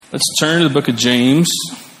Let's turn to the book of James.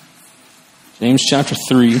 James chapter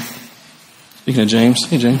 3. Speaking of James,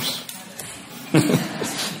 hey James.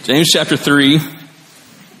 James chapter 3.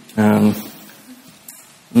 Let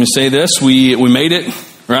me say this. We made it,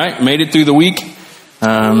 right? Made it through the week.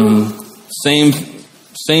 Same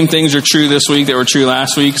things are true this week that were true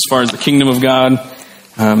last week as far as the kingdom of God.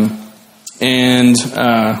 I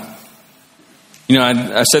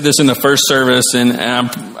said this in the first service, and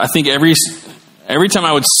I think every time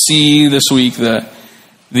I would see this week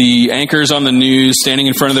the anchors on the news standing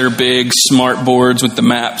in front of their big smart boards with the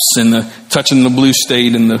maps and the touching the blue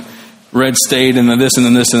state and the red state and the this and the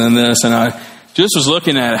this and the this, and I just was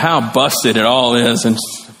looking at how busted it all is, and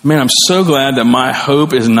man, I'm so glad that my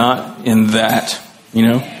hope is not in that.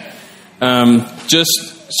 Just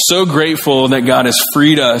so grateful that God has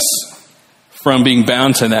freed us from being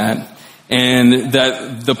bound to that, and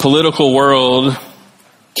that the political world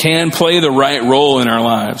can play the right role in our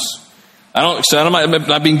lives. I'm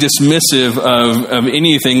not being dismissive of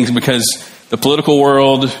anything, because the political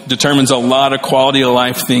world determines a lot of quality of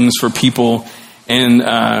life things for people, and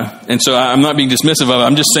so I'm not being dismissive of it.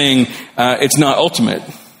 I'm just saying it's not ultimate,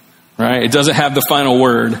 right? It doesn't have the final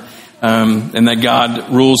word, and that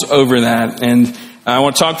God rules over that. And I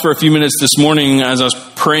want to talk for a few minutes this morning as I was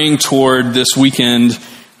praying toward this weekend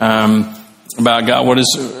about God. What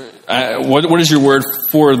is your word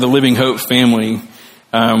for the Living Hope family?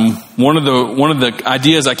 One of the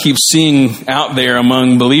ideas I keep seeing out there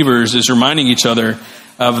among believers is reminding each other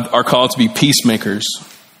of our call to be peacemakers.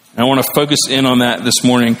 And I want to focus in on that this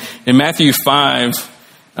morning. In Matthew 5,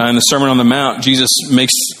 in the Sermon on the Mount, Jesus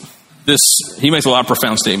makes a lot of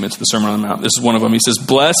profound statements in the Sermon on the Mount. This is one of them. He says,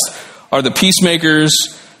 "Blessed are the peacemakers,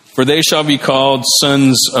 for they shall be called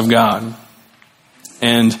sons of God."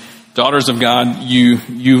 And daughters of God, you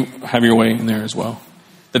have your way in there as well.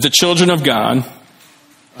 That the children of God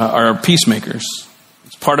are peacemakers.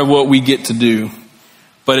 It's part of what we get to do,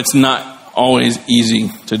 but it's not always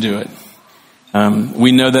easy to do it.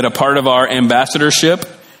 We know that a part of our ambassadorship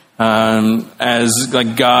as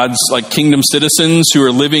God's kingdom citizens who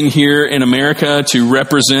are living here in America to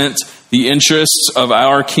represent the interests of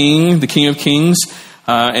our King, the King of Kings,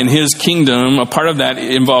 and His kingdom, a part of that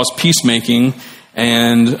involves peacemaking.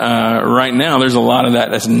 And right now, there's a lot of that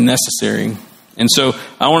that's necessary. And so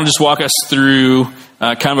I want to just walk us through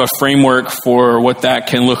kind of a framework for what that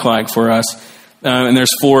can look like for us. And there's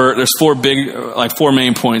four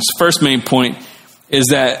main points. First main point is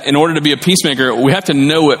that in order to be a peacemaker, we have to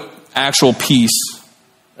know what actual peace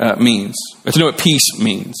means. We have to know what peace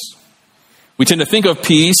means. We tend to think of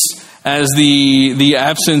peace as the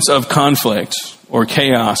absence of conflict or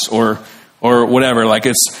chaos or whatever.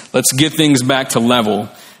 Let's get things back to level.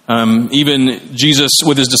 Even Jesus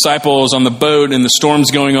with his disciples on the boat, and the storm's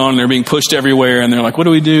going on, and they're being pushed everywhere, and they're like, what do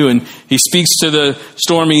we do? And he speaks to the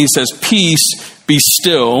storm, and he says, "Peace, be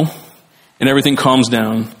still," and everything calms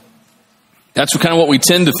down. That's kind of what we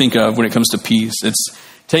tend to think of when it comes to peace. It's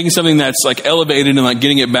taking something that's elevated and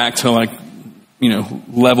getting it back to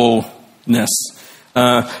levelness.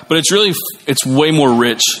 But it's way more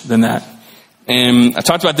rich than that. And I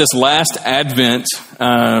talked about this last Advent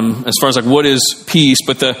as far as what is peace,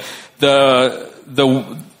 but the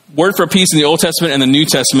word for peace in the Old Testament and the New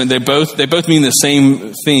Testament, they both mean the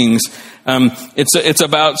same things. It's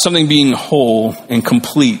about something being whole and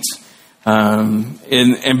complete,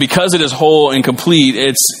 and because it is whole and complete,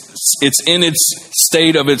 it's in its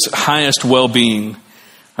state of its highest well-being.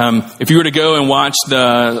 If you were to go and watch a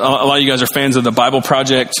lot of you guys are fans of the Bible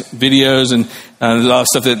Project videos, and there's a lot of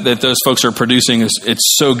stuff that those folks are producing.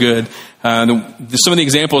 It's so good. Some of the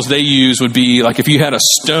examples they use would be if you had a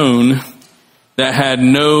stone that had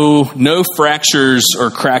no fractures or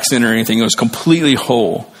cracks in it or anything, it was completely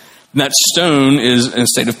whole. And that stone is in a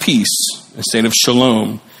state of peace, a state of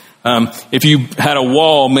shalom. If you had a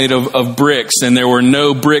wall made of bricks and there were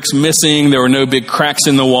no bricks missing, there were no big cracks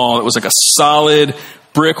in the wall, it was like a solid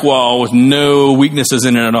brick wall with no weaknesses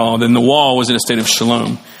in it at all, then the wall was in a state of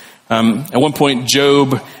shalom. At one point,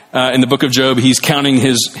 Job, in the book of Job, he's counting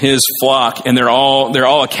his flock, and they're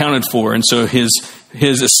all accounted for, and so his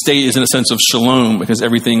estate is in a sense of shalom because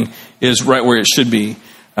everything is right where it should be.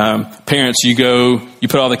 Parents, you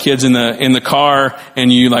put all the kids in the car,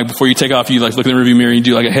 and you before you take off, you look in the rearview mirror, you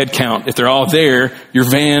do a head count. If they're all there, your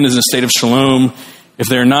van is in a state of shalom. If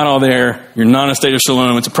they're not all there, you're not in a state of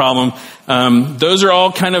shalom. It's a problem. Those are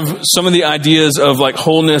all kind of some of the ideas of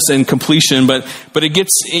wholeness and completion, but it gets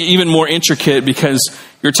even more intricate because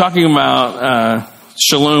you're talking about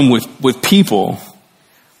shalom with people,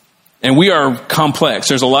 and we are complex.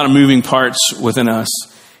 There's a lot of moving parts within us,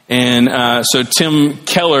 And so Tim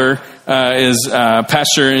Keller is a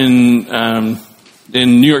pastor in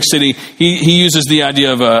New York City. He uses the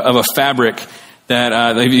idea of a fabric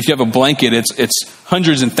that if you have a blanket, it's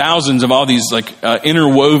hundreds and thousands of all these like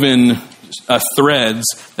interwoven threads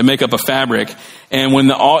that make up a fabric. And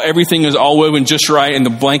when everything is all woven just right, and the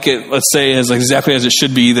blanket, let's say, is exactly as it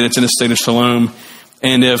should be, that it's in a state of shalom.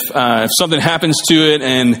 And if something happens to it,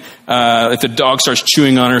 and if the dog starts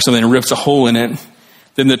chewing on it or something and rips a hole in it,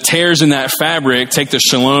 then the tears in that fabric take the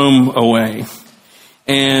shalom away.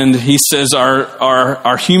 And he says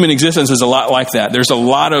our human existence is a lot like that. There's a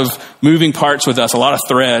lot of moving parts with us, a lot of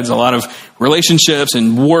threads, a lot of relationships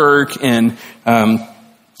and work and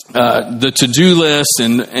the to-do list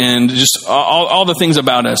and just all the things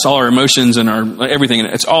about us, all our emotions and our everything.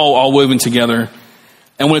 It's all woven together.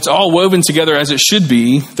 And when it's all woven together as it should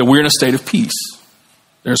be, that we're in a state of peace.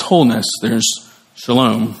 There's wholeness. There's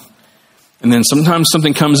shalom. And then sometimes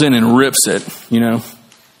something comes in and rips it,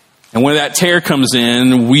 And when that tear comes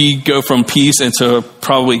in, we go from peace into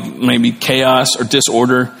probably maybe chaos or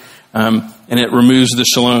disorder, and it removes the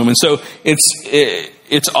shalom. And so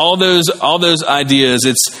it's all those ideas.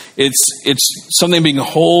 It's something being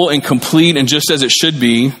whole and complete and just as it should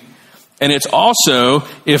be. And it's also,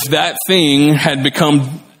 if that thing had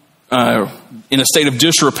become in a state of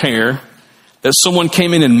disrepair, that someone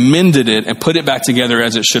came in and mended it and put it back together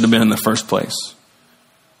as it should have been in the first place.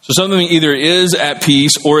 So something either is at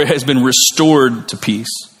peace or it has been restored to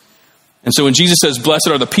peace. And so when Jesus says, blessed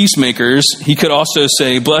are the peacemakers, he could also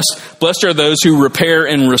say, blessed are those who repair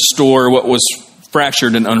and restore what was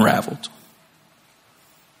fractured and unraveled.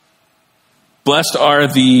 Blessed are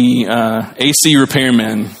the AC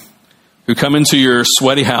repairmen who come into your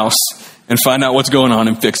sweaty house and find out what's going on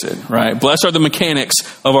and fix it, right? Blessed are the mechanics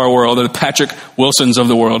of our world, or the Patrick Wilsons of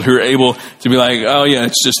the world, who are able to be like, oh yeah,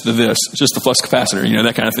 it's just it's just the flux capacitor,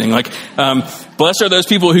 that kind of thing. Blessed are those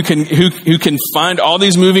people who can find all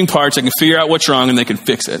these moving parts and can figure out what's wrong and they can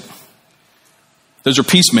fix it. Those are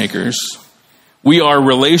peacemakers. We are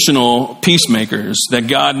relational peacemakers, that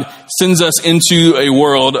God sends us into a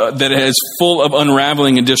world that is full of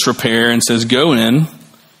unraveling and disrepair and says, go in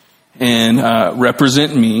and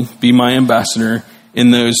represent me, be my ambassador in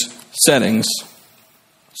those settings.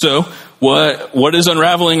 So what is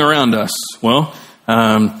unraveling around us? Well,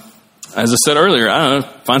 as I said earlier, I don't know,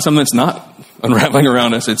 find something that's not unraveling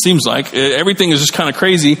around us. It seems like everything is just kind of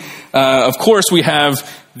crazy. Of course, we have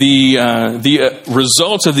the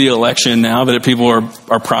results of the election now that people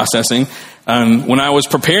are processing. When I was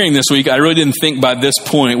preparing this week, I really didn't think by this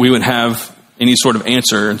point we would have any sort of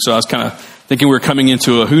answer. And so I was kind of thinking we were coming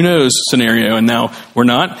into a who knows scenario, and now we're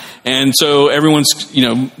not. And so everyone's,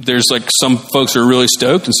 there's some folks are really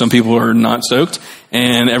stoked and some people are not stoked,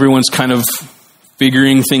 and everyone's kind of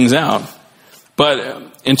figuring things out. But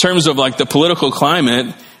in terms of the political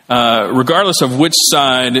climate, regardless of which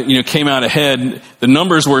side, came out ahead, the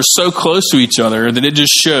numbers were so close to each other that it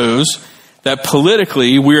just shows that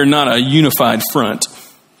politically we are not a unified front,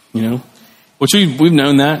 which we've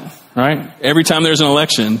known that. Right? Every time there's an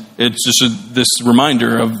election, it's just this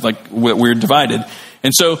reminder of we're divided.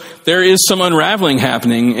 And so there is some unraveling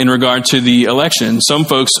happening in regard to the election. Some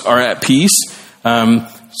folks are at peace.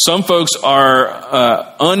 Some folks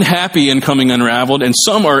are unhappy and coming unraveled, and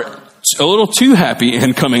some are a little too happy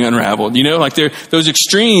and coming unraveled. Those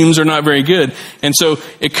extremes are not very good. And so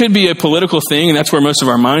it could be a political thing, and that's where most of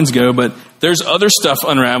our minds go, but there's other stuff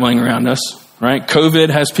unraveling around us, right? COVID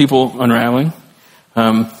has people unraveling.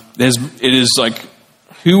 It is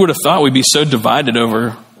who would have thought we'd be so divided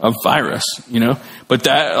over a virus, But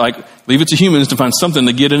that, leave it to humans to find something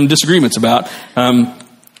to get in disagreements about.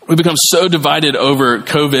 We become so divided over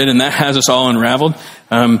COVID, and that has us all unraveled.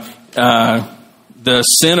 The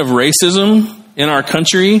sin of racism in our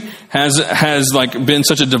country has been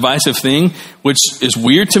such a divisive thing, which is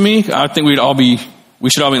weird to me. I think we should all be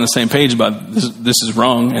on the same page about this is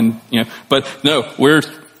wrong, and but no, we're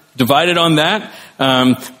divided on that.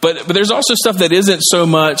 But there's also stuff that isn't so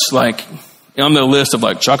much on the list of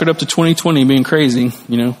chalk it up to 2020 being crazy.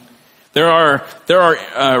 There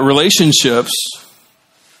are relationships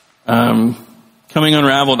coming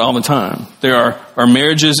unraveled all the time. There are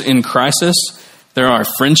marriages in crisis. There are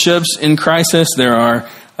friendships in crisis. There are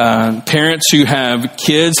parents who have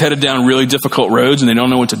kids headed down really difficult roads and they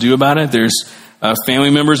don't know what to do about it. There's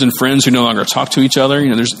family members and friends who no longer talk to each other.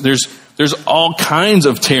 There's all kinds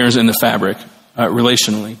of tears in the fabric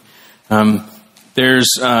relationally. There's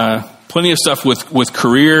plenty of stuff with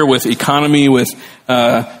career, with economy, with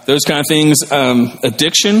those kind of things.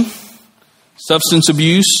 Addiction, substance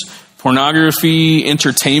abuse, pornography,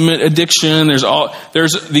 entertainment addiction.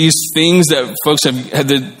 There's these things that folks have had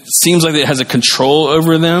that seems like it has a control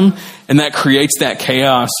over them, and that creates that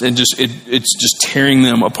chaos, and it's just tearing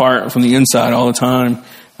them apart from the inside all the time.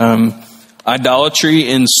 Idolatry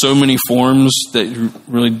in so many forms that you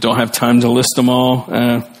really don't have time to list them all.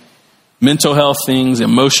 Mental health things,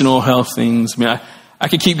 emotional health things. I mean, I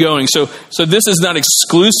could keep going. So this is not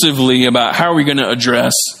exclusively about how are we going to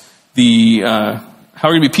address how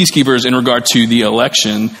are we going to be peacekeepers in regard to the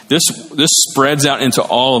election. This spreads out into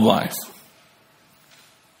all of life.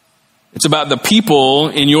 It's about the people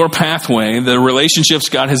in your pathway, the relationships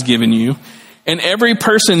God has given you. And every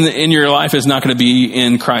person in your life is not going to be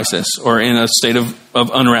in crisis or in a state of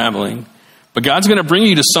unraveling. But God's going to bring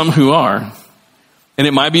you to some who are. And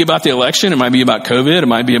it might be about the election. It might be about COVID. It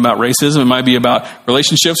might be about racism. It might be about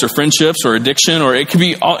relationships or friendships or addiction. Or it could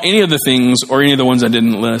be any of the things or any of the ones I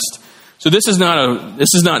didn't list. So this is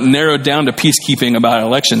not narrowed down to peacekeeping about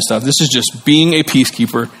election stuff. This is just being a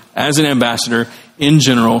peacekeeper as an ambassador in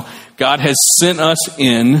general. God has sent us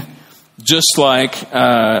in, just like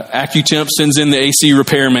Accutemp sends in the AC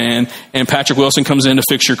repairman and Patrick Wilson comes in to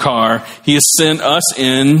fix your car. He has sent us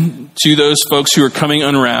in to those folks who are coming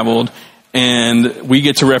unraveled, and we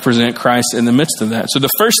get to represent Christ in the midst of that. So the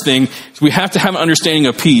first thing is we have to have an understanding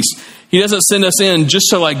of peace. He doesn't send us in just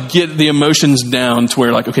to get the emotions down to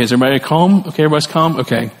where okay, is everybody calm? Okay, everybody's calm?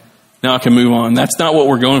 Okay, now I can move on. That's not what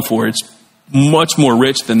we're going for. It's much more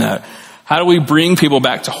rich than that. How do we bring people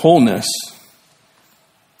back to wholeness?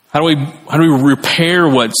 How do we repair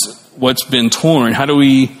what's been torn? How do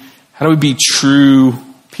we be true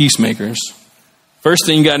peacemakers? First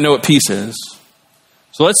thing, you got to know what peace is.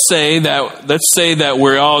 So let's say that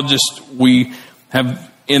we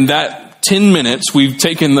have in that 10 minutes, we've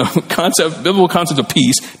taken the biblical concept of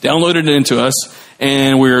peace, downloaded it into us,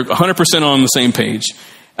 and we're 100% on the same page.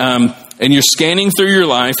 And you're scanning through your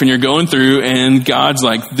life, and you're going through, and God's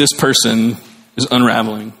like, this person is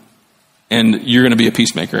unraveling, and you're going to be a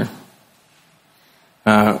peacemaker.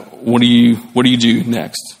 What do you do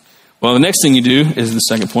next? Well, the next thing you do is the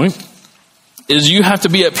second point, is you have to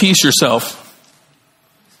be at peace yourself.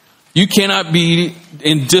 You cannot be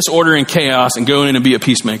in disorder and chaos and go in and be a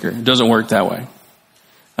peacemaker. It doesn't work that way.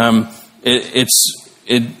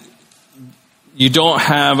 You don't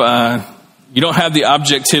have the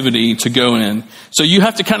objectivity to go in. So you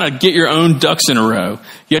have to kind of get your own ducks in a row.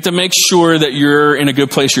 You have to make sure that you're in a good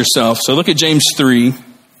place yourself. So look at James 3.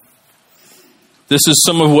 This is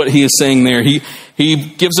some of what he is saying there. He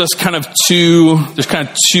gives us there's kind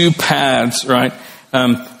of two paths, right?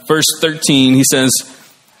 Verse 13, he says,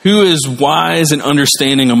 "Who is wise and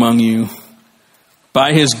understanding among you?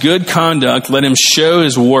 By his good conduct, let him show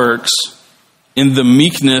his works in the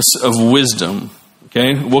meekness of wisdom."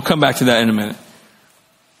 Okay, we'll come back to that in a minute.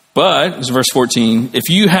 But, this is verse 14, "If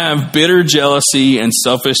you have bitter jealousy and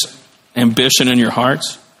selfish ambition in your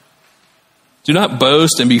hearts, do not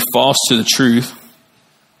boast and be false to the truth.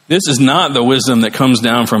 This is not the wisdom that comes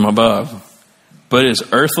down from above, but is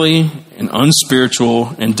earthly and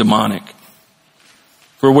unspiritual and demonic.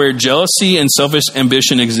 For where jealousy and selfish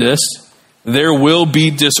ambition exist, there will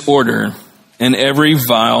be disorder and every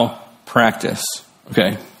vile practice."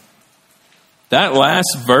 Okay. That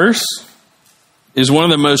last verse is one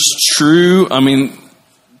of the most true,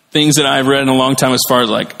 things that I've read in a long time as far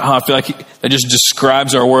as I feel like that just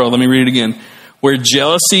describes our world. Let me read it again. Where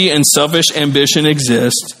jealousy and selfish ambition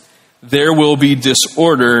exist, there will be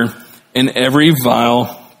disorder and every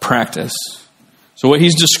vile practice. So what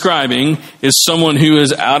he's describing is someone who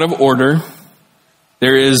is out of order.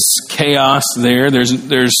 There is chaos there.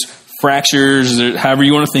 There's fractures, however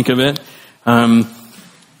you want to think of it.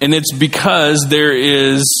 And it's because there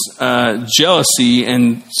is jealousy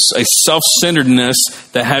and a self-centeredness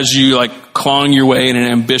that has you clawing your way in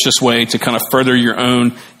an ambitious way to kind of further your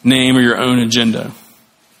own name or your own agenda. And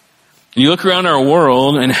you look around our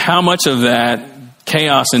world, and how much of that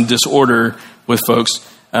chaos and disorder with folks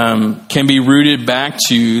can be rooted back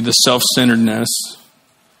to the self-centeredness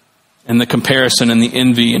and the comparison and the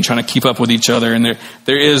envy and trying to keep up with each other. And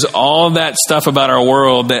there is all that stuff about our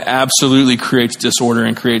world that absolutely creates disorder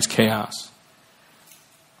and creates chaos.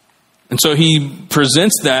 And so he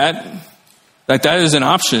presents that is an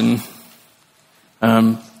option.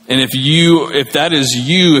 And if that is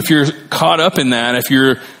you, if you're caught up in that, if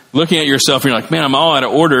you're looking at yourself and you're like, man, I'm all out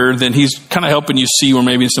of order, then he's kind of helping you see where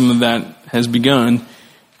maybe some of that has begun.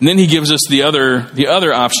 And then he gives us the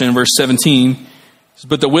other option, verse 17.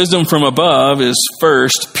 But the wisdom from above is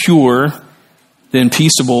first pure, then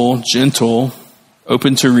peaceable, gentle,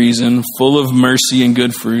 open to reason, full of mercy and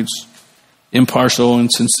good fruits, impartial and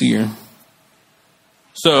sincere.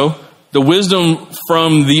 So the wisdom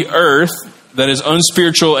from the earth that is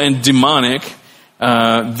unspiritual and demonic,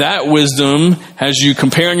 that wisdom has you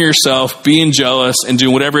comparing yourself, being jealous, and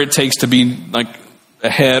doing whatever it takes to be like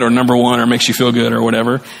ahead or number one or makes you feel good or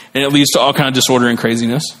whatever. And it leads to all kind of disorder and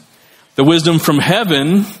craziness. The wisdom from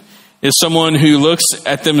heaven is someone who looks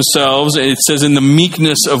at themselves, it says in the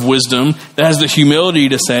meekness of wisdom, that has the humility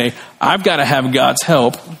to say, I've got to have God's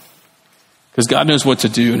help because God knows what to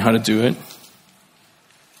do and how to do it.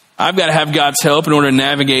 I've got to have God's help in order to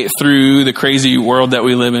navigate through the crazy world that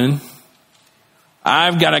we live in. I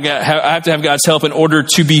have to have God's help in order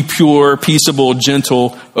to be pure, peaceable,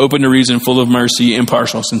 gentle, open to reason, full of mercy,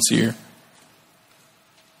 impartial, sincere.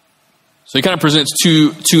 So he kind of presents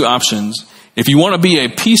two options. If you want to be a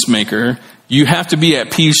peacemaker, you have to be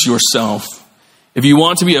at peace yourself. If you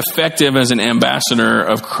want to be effective as an ambassador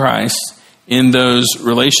of Christ in those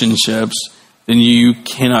relationships, then you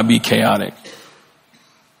cannot be chaotic.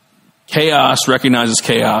 Chaos recognizes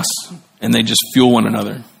chaos, and they just fuel one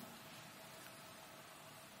another.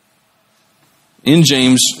 In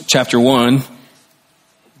James chapter 1,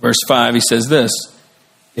 verse 5, he says this,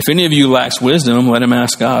 if any of you lacks wisdom, let him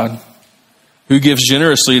ask God, who gives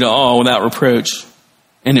generously to all without reproach,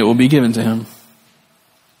 and it will be given to him.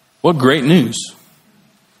 What great news.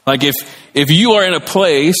 Like if you are in a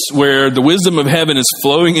place where the wisdom of heaven is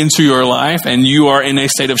flowing into your life and you are in a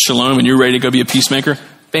state of shalom and you're ready to go be a peacemaker,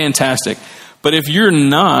 fantastic. But if you're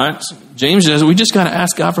not, James says, we just got to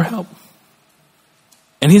ask God for help.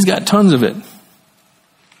 And he's got tons of it.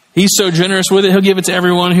 He's so generous with it, he'll give it to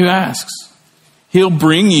everyone who asks. He'll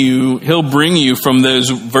bring you from those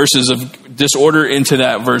verses of disorder into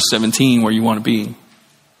that verse 17 where you want to be.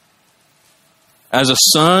 As a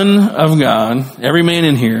son of God, every man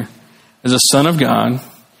in here, as a son of God,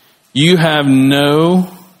 you have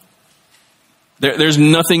there's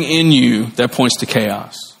nothing in you that points to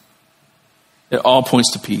chaos. It all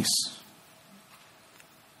points to peace.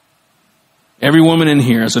 Every woman in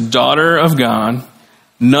here, as a daughter of God,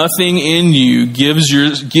 nothing in you gives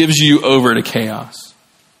you over to chaos.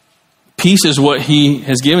 Peace is what he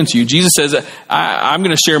has given to you. Jesus says, I'm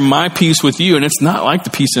going to share my peace with you, and it's not like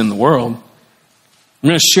the peace in the world. I'm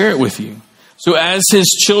going to share it with you. So as his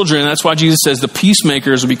children, that's why Jesus says the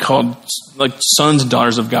peacemakers will be called like sons and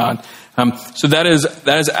daughters of God. So that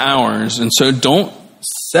is ours. And so don't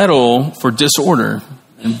settle for disorder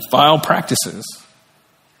and vile practices.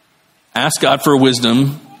 Ask God for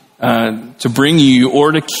wisdom to bring you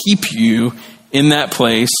or to keep you in that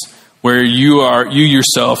place where you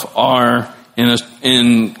yourself are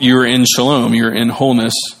you're in shalom, you're in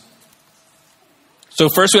wholeness. So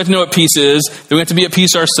first we have to know what peace is. Then we have to be at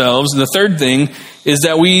peace ourselves. The third thing is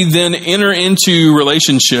that we then enter into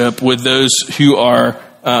relationship with those who are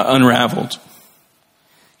unraveled.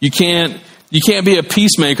 You can't be a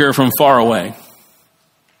peacemaker from far away.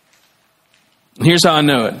 Here's how I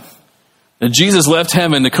know it. That Jesus left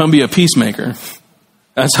heaven to come be a peacemaker.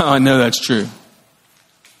 That's how I know that's true.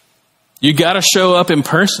 You got to show up in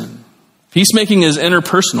person. Peacemaking is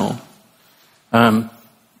interpersonal.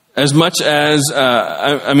 As much as,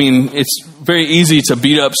 it's very easy to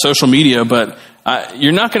beat up social media, but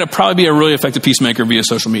you're not going to probably be a really effective peacemaker via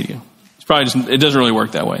social media. It doesn't really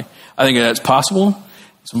work that way. I think that's possible.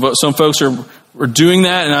 Some folks are doing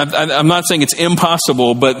that, and I'm not saying it's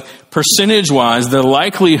impossible, but percentage-wise, the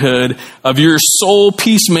likelihood of your sole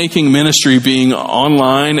peacemaking ministry being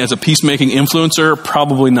online as a peacemaking influencer,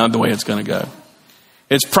 probably not the way it's going to go.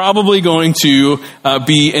 It's probably going to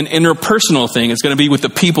be an interpersonal thing. It's going to be with the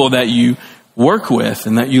people that you work with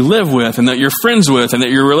and that you live with and that you're friends with and that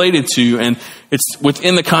you're related to. And it's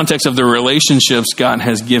within the context of the relationships God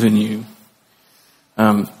has given you.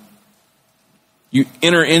 You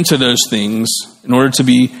enter into those things in order to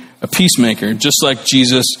be a peacemaker, just like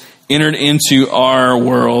Jesus entered into our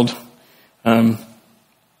world. Look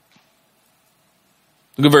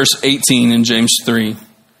at verse 18 in James 3.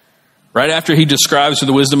 Right after he describes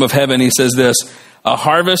the wisdom of heaven, he says this, a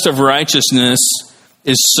harvest of righteousness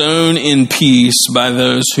is sown in peace by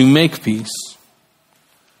those who make peace.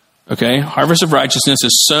 Okay, harvest of righteousness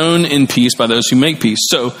is sown in peace by those who make peace.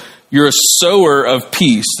 So you're a sower of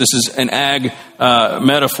peace. This is an ag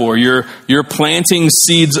metaphor. You're planting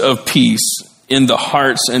seeds of peace in the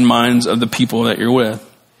hearts and minds of the people that you're with.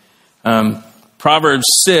 Proverbs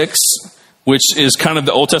 6, which is kind of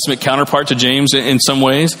the Old Testament counterpart to James in some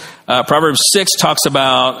ways. Proverbs 6 talks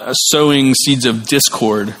about sowing seeds of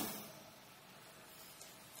discord.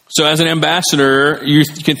 So as an ambassador, you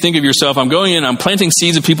can think of yourself, I'm going in, I'm planting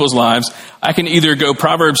seeds in people's lives. I can either go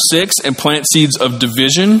Proverbs 6 and plant seeds of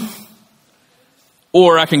division,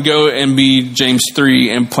 or I can go and be James 3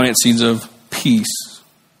 and plant seeds of peace.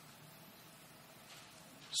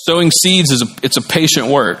 Sowing seeds it's a patient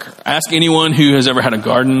work. Ask anyone who has ever had a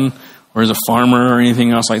garden or is a farmer or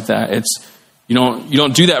anything else like that. You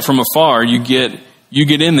don't do that from afar. You get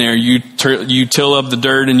in there. You till up the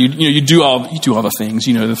dirt and you do all the things.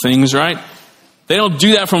 You know the things, right? They don't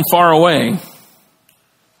do that from far away.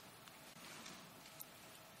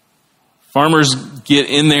 Farmers get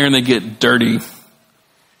in there and they get dirty.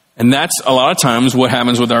 And that's a lot of times what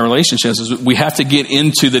happens with our relationships is we have to get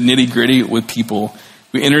into the nitty-gritty with people.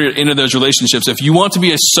 We enter into those relationships. If you want to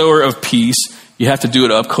be a sower of peace, you have to do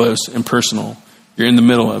it up close and personal. You're in the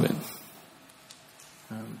middle of it.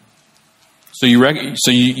 So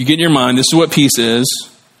you get in your mind, this is what peace is.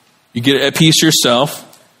 You get at peace yourself.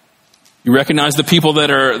 You recognize the people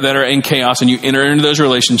that are in chaos and you enter into those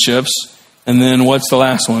relationships. And then what's the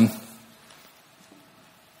last one?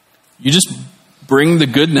 You just bring the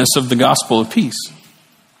goodness of the gospel of peace.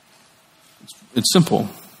 It's simple.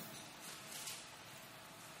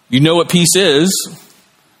 You know what peace is.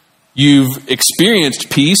 You've experienced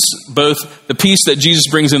peace, both the peace that Jesus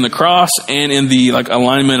brings in the cross and in the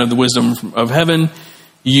alignment of the wisdom of heaven.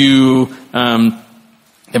 You have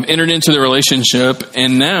entered into the relationship,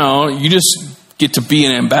 and now you just get to be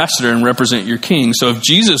an ambassador and represent your king. So if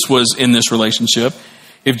Jesus was in this relationship,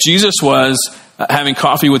 if Jesus was having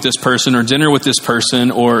coffee with this person or dinner with this person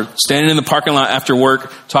or standing in the parking lot after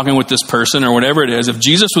work talking with this person or whatever it is, if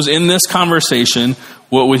Jesus was in this conversation,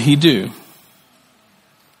 what would he do?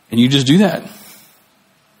 And you just do that.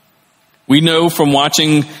 We know from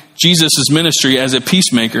watching Jesus' ministry as a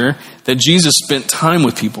peacemaker that Jesus spent time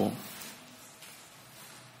with people.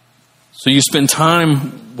 So you spend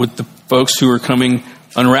time with the folks who are coming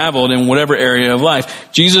unraveled in whatever area of life.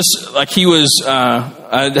 Jesus,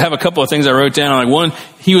 I have a couple of things I wrote down. One,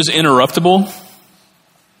 he was interruptible.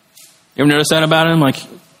 You ever notice that about him?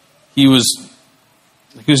 He was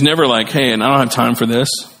never hey, and I don't have time for this.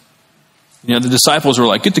 The disciples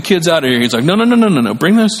were get the kids out of here. He's like, no.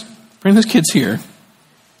 Bring those kids here.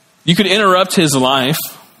 You could interrupt his life.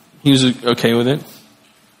 He was okay with it.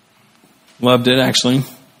 Loved it, actually.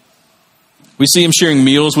 We see him sharing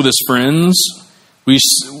meals with his friends.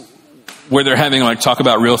 Where they're having talk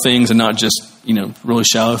about real things and not just, really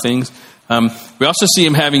shallow things. We also see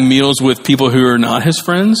him having meals with people who are not his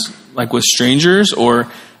friends, with strangers or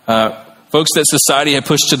folks that society had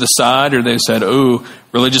pushed to the side, or they said, oh,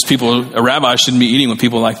 religious people, a rabbi shouldn't be eating with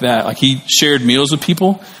people like that. He shared meals with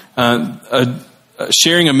people.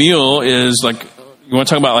 Sharing a meal is you want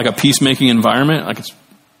to talk about a peacemaking environment? It's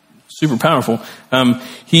super powerful.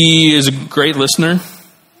 He is a great listener.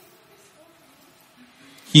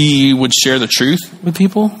 He would share the truth with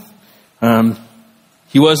people.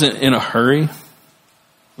 He wasn't in a hurry.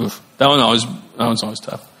 That one's always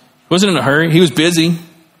tough. He wasn't in a hurry. He was busy.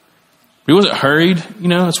 He wasn't hurried.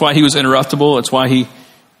 That's why he was interruptible. That's why he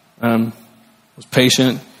was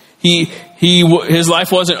patient. His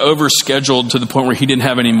life wasn't overscheduled to the point where he didn't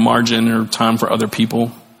have any margin or time for other people.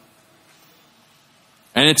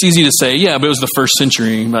 And it's easy to say, yeah, but it was the first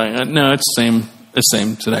century. But no, it's the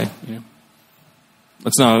same today.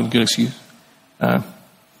 That's not a good excuse.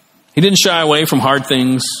 He didn't shy away from hard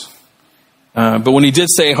things. But when he did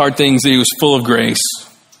say hard things, he was full of grace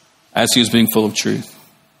as he was being full of truth.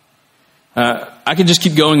 I could just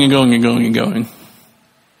keep going and going and going and going.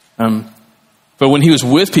 But when he was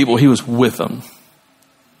with people, he was with them.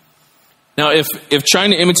 Now, if trying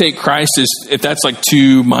to imitate Christ if that's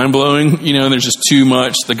too mind-blowing, there's just too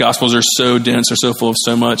much, the Gospels are so dense, they're so full of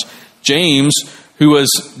so much. James, who was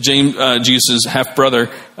Jesus' half-brother,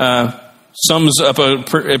 sums up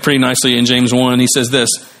pretty nicely in James 1. He says this,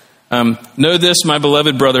 know this, my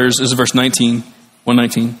beloved brothers, this is verse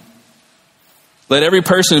 119. Let every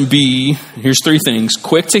person be, here's three things,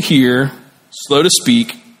 quick to hear, slow to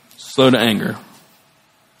speak, slow to anger.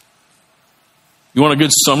 You want a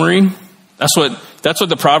good summary? That's what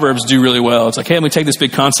the Proverbs do really well. It's hey, let me take this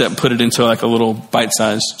big concept and put it into a little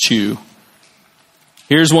bite-sized chew.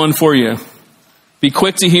 Here's one for you. Be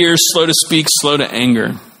quick to hear, slow to speak, slow to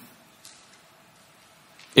anger.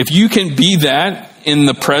 If you can be that in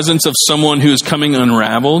the presence of someone who is coming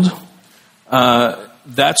unraveled,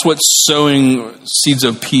 that's what sowing seeds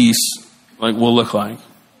of peace will look like.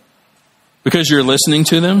 Because you're listening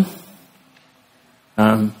to them.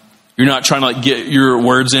 You're not trying to get your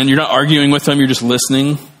words in. You're not arguing with them. You're just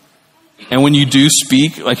listening. And when you do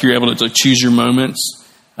speak, you're able to choose your moments.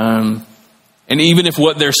 And even if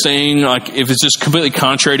what they're saying, if it's just completely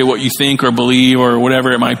contrary to what you think or believe or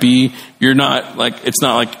whatever it might be, you're not it's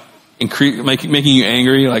not making you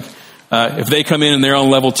angry. If they come in and they're on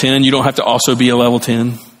level 10, you don't have to also be a level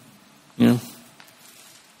 10.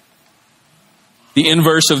 the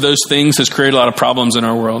inverse of those things has created a lot of problems in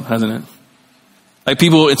our world, hasn't it? Like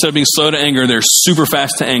people, instead of being slow to anger, they're super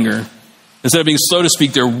fast to anger. Instead of being slow to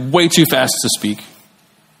speak, they're way too fast to speak.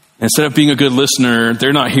 Instead of being a good listener,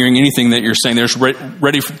 they're not hearing anything that you're saying. They're just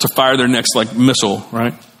ready to fire their next missile,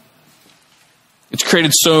 right? It's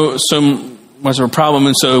created so much of a problem,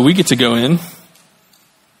 and so we get to go in.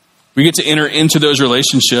 We get to enter into those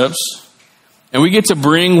relationships, and we get to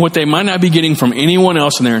bring what they might not be getting from anyone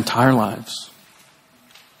else in their entire lives.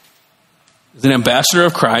 It's an ambassador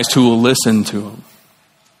of Christ who will listen to them.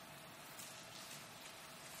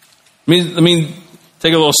 Let me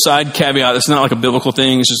take a little side caveat. It's not like a biblical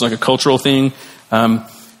thing. It's just like a cultural thing.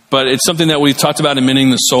 But it's something that we've talked about in Mending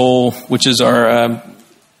the Soul, which is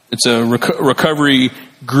it's a recovery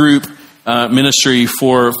group ministry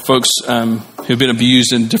for folks who've been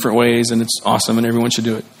abused in different ways, and it's awesome, and everyone should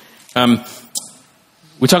do it.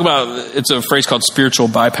 We talk about, it's a phrase called spiritual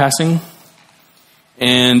bypassing,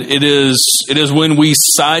 and it is when we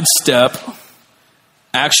sidestep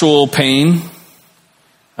actual pain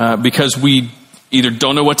because we either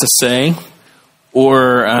don't know what to say,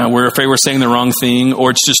 or we're afraid we're saying the wrong thing,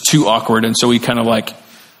 or it's just too awkward, and so we kind of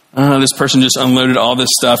this person just unloaded all this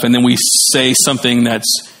stuff, and then we say something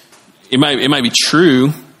that's, it might be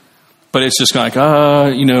true, but it's just kind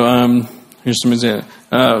of here's some example.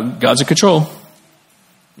 God's in control.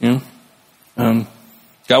 God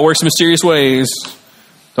works in mysterious ways.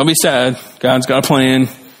 Don't be sad. God's got a plan.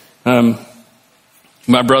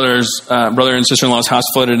 My brother and sister-in-law's house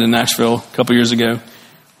flooded in Nashville a couple years ago.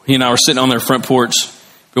 He and I were sitting on their front porch,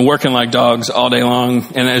 been working like dogs all day long.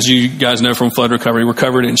 And as you guys know from flood recovery, we're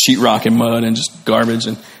covered in sheetrock and mud and just garbage,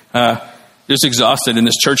 and just exhausted. And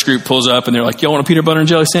this church group pulls up, and they're like, "Y'all want a peanut butter and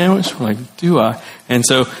jelly sandwich?" We're like, "Do I?" And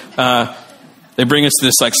so they bring us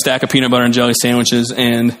this stack of peanut butter and jelly sandwiches,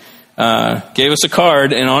 and gave us a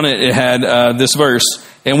card, and on it had this verse.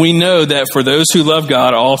 And we know that for those who love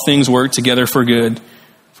God, all things work together for good,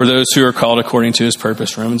 for those who are called according to his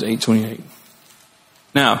purpose. Romans 8:28.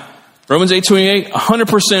 Now, Romans 8:28,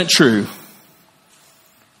 100% true.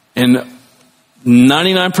 And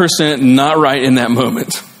 99% not right in that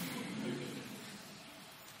moment.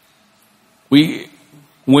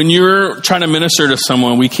 When you're trying to minister to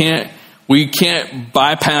someone, we can't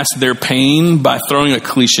bypass their pain by throwing a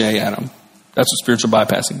cliche at them. That's what spiritual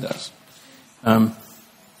bypassing does.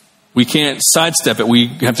 We can't sidestep it. We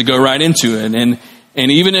have to go right into it.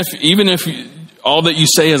 And even if all that you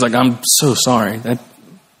say is "I'm so sorry,"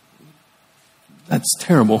 that's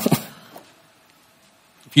terrible.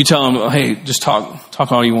 If you tell them, "Hey, just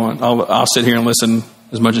talk all you want. I'll sit here and listen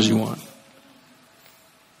as much as you want."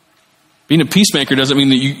 Being a peacemaker doesn't mean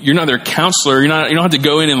that you're not their counselor. You don't have to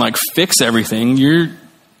go in and fix everything. You're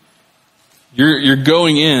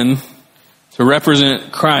going in to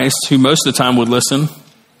represent Christ, who most of the time would listen,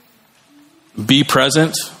 be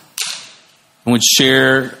present, and would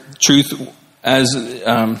share truth as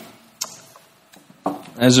it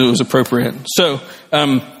was appropriate. So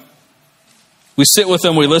we sit with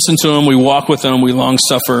them, we listen to them, we walk with them, we long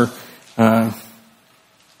suffer.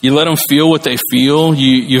 You let them feel what they feel.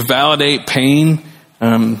 You validate pain.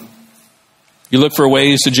 You look for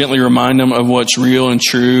ways to gently remind them of what's real and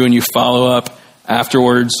true, and you follow up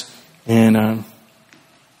afterwards. And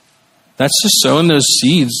that's just sowing those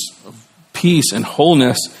seeds of peace and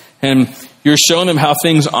wholeness. And you're showing them how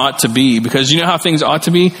things ought to be. Because you know how things ought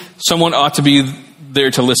to be? Someone ought to be there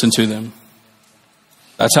to listen to them.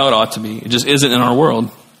 That's how it ought to be. It just isn't in our world.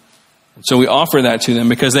 And so we offer that to them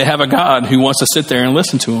because they have a God who wants to sit there and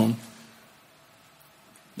listen to them.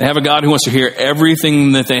 They have a God who wants to hear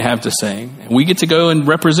everything that they have to say. And we get to go and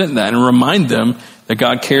represent that and remind them that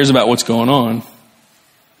God cares about what's going on.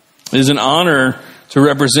 It is an honor to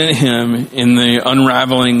represent him in the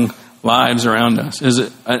unraveling lives around us. It is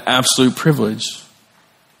an absolute privilege.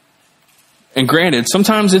 And granted,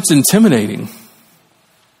 sometimes it's intimidating.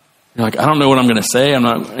 You're like, I don't know what I'm going to say.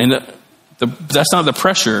 That's not the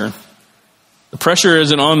pressure. The pressure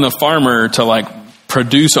isn't on the farmer to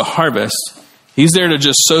produce a harvest. He's there to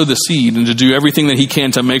just sow the seed and to do everything that he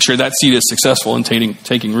can to make sure that seed is successful in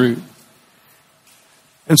taking root.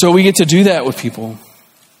 And so we get to do that with people.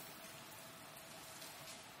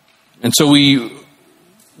 And so we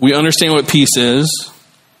understand what peace is.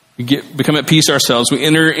 We become at peace ourselves. We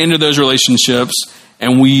enter into those relationships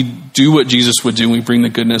and we do what Jesus would do. We bring the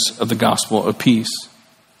goodness of the gospel of peace.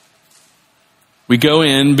 We go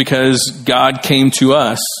in because God came to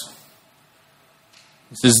us.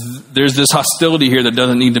 He says, there's this hostility here that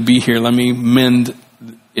doesn't need to be here. Let me mend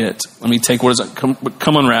it. Let me take what is come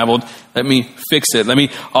unraveled. Let me fix it.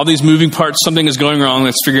 All these moving parts, something is going wrong.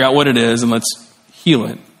 Let's figure out what it is and let's heal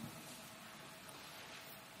it.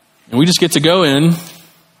 And we just get to go in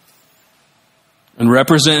and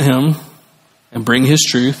represent him and bring his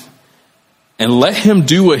truth and let him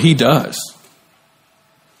do what he does.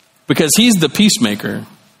 Because he's the peacemaker.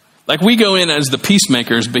 Like, we go in as the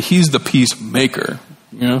peacemakers, but he's the peacemaker,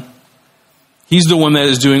 you know? He's the one that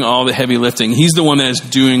is doing all the heavy lifting. He's the one that is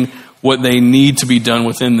doing what they need to be done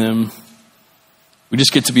within them. We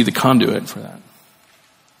just get to be the conduit for that.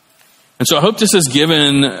 And so I hope this has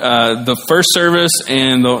given the first service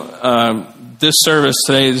and this service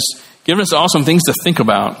today has given us awesome things to think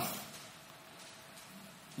about.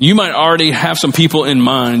 You might already have some people in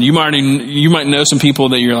mind. You might know some people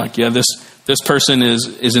that you're like, yeah, this person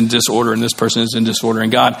is in disorder and this person is in disorder.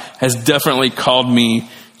 And God has definitely called me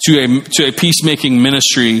to a peacemaking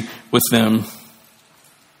ministry with them.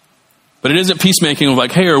 But it isn't peacemaking of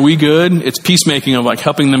like, hey, are we good? It's peacemaking of like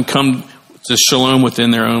helping them come to shalom within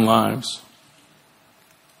their own lives.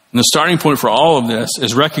 And the starting point for all of this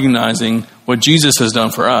is recognizing what Jesus has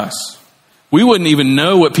done for us. We wouldn't even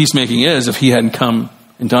know what peacemaking is if he hadn't come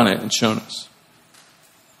and done it and shown us.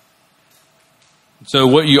 So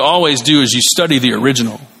what you always do is you study the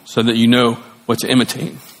original so that you know what to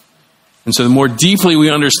imitate. And so the more deeply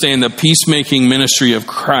we understand the peacemaking ministry of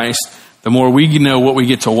Christ, the more we know what we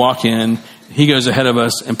get to walk in. He goes ahead of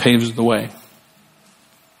us and paves the way.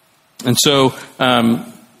 And so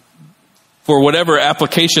for whatever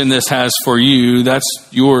application this has for you, that's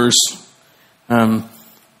yours.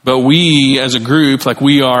 But we as a group, like,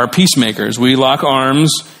 we are peacemakers. We lock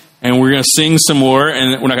arms and we're going to sing some more.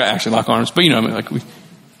 And we're not going to actually lock arms, but you know, like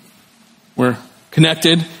we're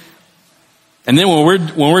connected. And then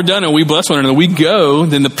when we're done and we bless one another, we go,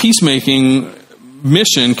 then the peacemaking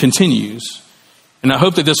mission continues. And I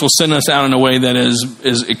hope that this will send us out in a way that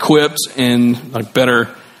is equipped and like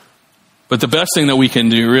better. But the best thing that we can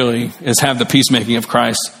do really is have the peacemaking of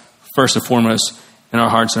Christ first and foremost in our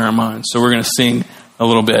hearts and our minds. So we're going to sing a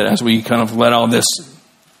little bit as we kind of let all this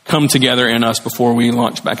come together in us before we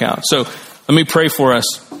launch back out. So let me pray for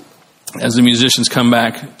us as the musicians come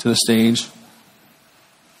back to the stage.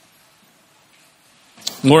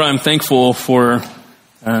 Lord, I'm thankful for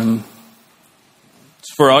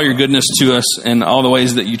all your goodness to us and all the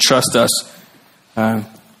ways that you trust us.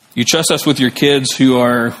 You trust us with your kids who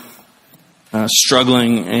are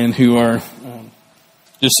struggling and who are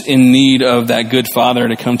just in need of that good father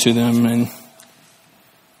to come to them. And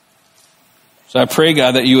so I pray,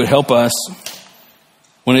 God, that you would help us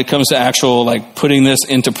when it comes to actual, like, putting this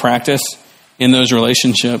into practice in those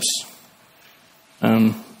relationships.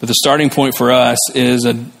 But the starting point for us is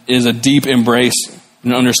a deep embrace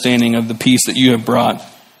and understanding of the peace that you have brought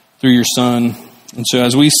through your Son. And so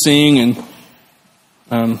as we sing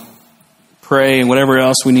and pray and whatever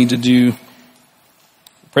else we need to do,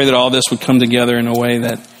 pray that all this would come together in a way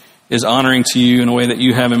that is honoring to you, in a way that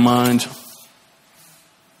you have in mind.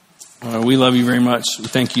 We love you very much. We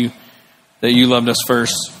thank you that you loved us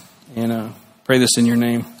first. And pray this in your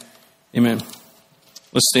name. Amen.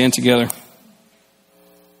 Let's stand together.